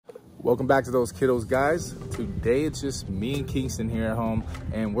Welcome back to Those Kiddos, guys. Today it's just me and Kingston here at home,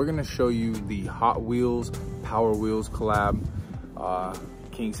 and we're gonna show you the Hot Wheels Power Wheels collab.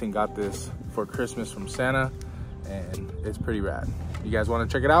 Kingston got this for Christmas from Santa, and it's pretty rad. You guys wanna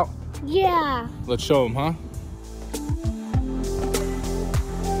check it out? Yeah. Let's show them, huh?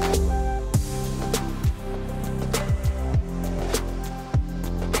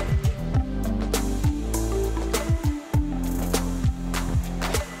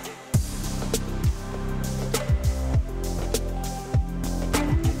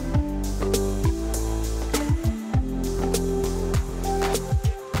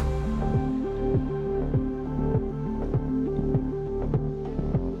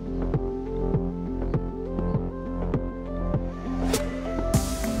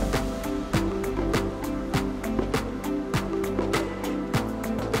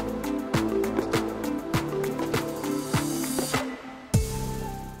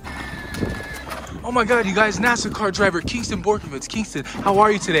 Oh my God, you guys, NASCAR driver Kingston Borkovitz. Kingston, how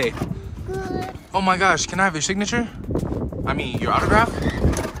are you today? Good. Oh my gosh, can I have your signature? I mean, your autograph?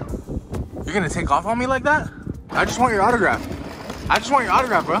 You're gonna take off on me like that? I just want your autograph. I just want your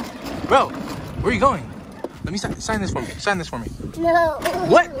autograph, bro. Bro, where are you going? Let me sign this for me. Sign this for me. No.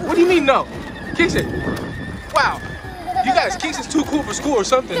 What? What do you mean no? Kingston, wow. You guys, Kingston's too cool for school or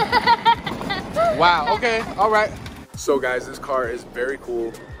something. Wow, okay, all right. So guys, this car is very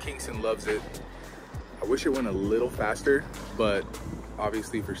cool. Kingston loves it. I wish it went a little faster, but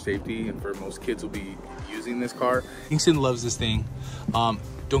obviously for safety and for most kids will be using this car. Kingston loves this thing. Don't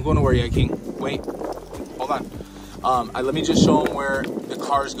go nowhere yet, King. Wait, hold on. Let me just show him where the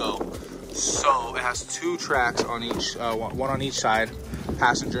cars go. So it has two tracks on each, one on each side,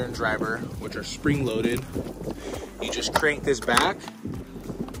 passenger and driver, which are spring loaded. You just crank this back,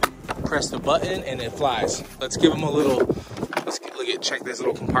 press the button, and it flies. Let's give him a little, check this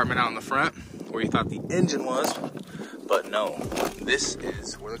little compartment out in the front where you thought the engine was, but no, this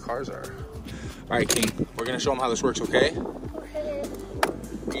is where the cars are. All right, King, we're gonna show them how this works, okay? Okay.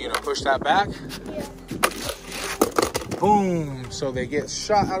 You're gonna push that back. Yeah. Boom, so they get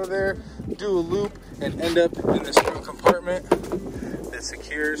shot out of there, do a loop, and end up in this little compartment that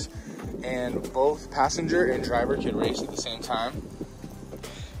secures, and both passenger and driver can race at the same time.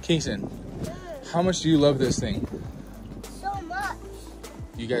 Kingston, how much do you love this thing? So much.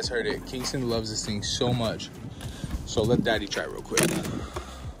 You guys heard it. Kingston loves this thing so much. So let Daddy try real quick.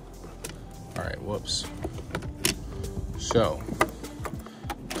 All right, whoops. So,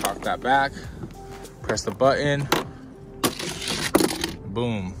 cock that back, press the button,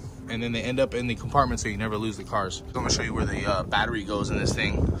 boom. And then they end up in the compartment so you never lose the cars. I'm gonna show you where the battery goes in this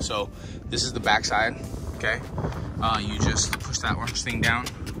thing. So this is the back side, okay? You just push that orange thing down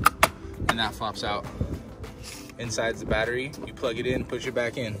and that flops out. Inside's the battery, you plug it in, push it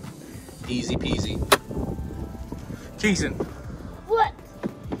back in. Easy peasy. Kingston. What?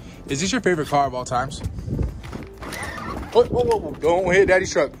 Is this your favorite car of all times? Whoa, whoa, whoa, don't hit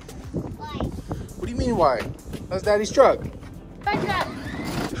Daddy's truck. Why? What do you mean why? That's Daddy's truck. Back up.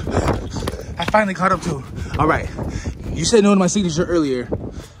 I finally caught up to him. All right, you said no to my signature earlier.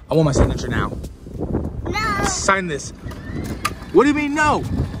 I want my signature now. No. Sign this. What do you mean no?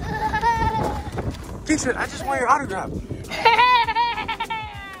 Kingston, I just want your autograph.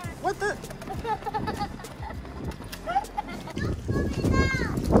 What the?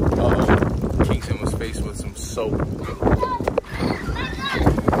 Uh-oh. Kingston was faced with some soap.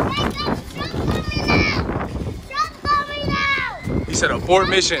 He said abort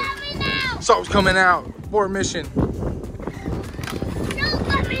mission. Soap's coming out. Abort mission.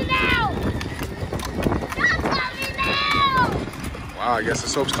 Wow, I guess the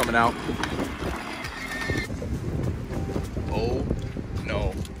soap's coming out. Oh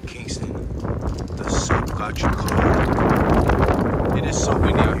no, Kingston, the soap got your car. It is so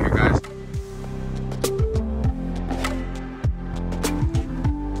windy out here, guys.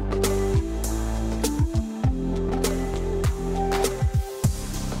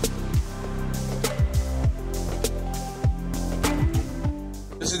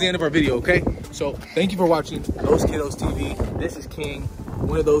 This is the end of our video, okay? So thank you for watching Those Kiddos TV. This is King,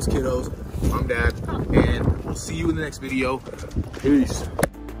 one of those kiddos. I'm Dad, and we'll see you in the next video. Peace.